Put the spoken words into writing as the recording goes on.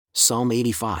Psalm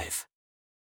 85.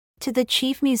 To the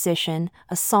chief musician,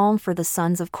 a psalm for the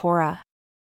sons of Korah.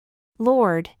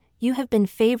 Lord, you have been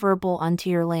favorable unto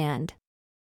your land.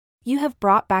 You have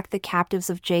brought back the captives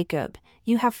of Jacob,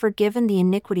 you have forgiven the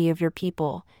iniquity of your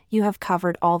people, you have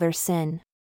covered all their sin.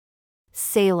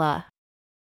 Selah.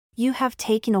 You have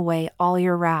taken away all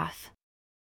your wrath.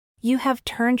 You have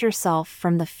turned yourself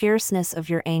from the fierceness of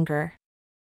your anger.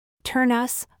 Turn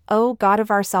us, O God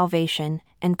of our salvation,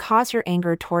 and cause your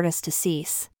anger toward us to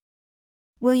cease.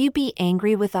 Will you be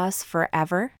angry with us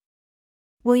forever?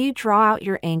 Will you draw out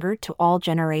your anger to all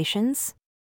generations?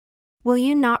 Will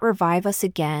you not revive us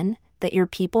again, that your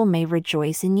people may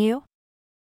rejoice in you?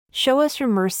 Show us your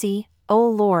mercy, O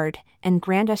Lord, and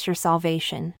grant us your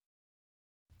salvation.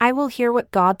 I will hear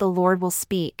what God the Lord will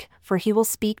speak, for he will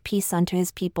speak peace unto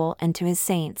his people and to his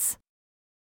saints.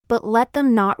 But let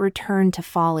them not return to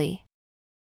folly.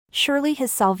 Surely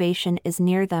his salvation is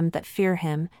near them that fear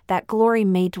him, that glory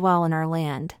may dwell in our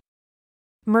land.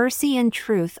 Mercy and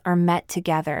truth are met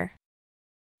together.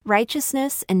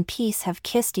 Righteousness and peace have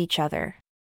kissed each other.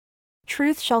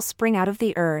 Truth shall spring out of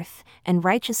the earth, and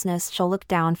righteousness shall look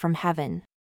down from heaven.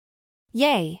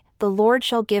 Yea, the Lord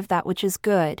shall give that which is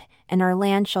good, and our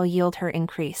land shall yield her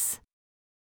increase.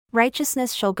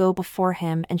 Righteousness shall go before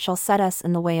him and shall set us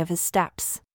in the way of his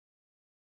steps.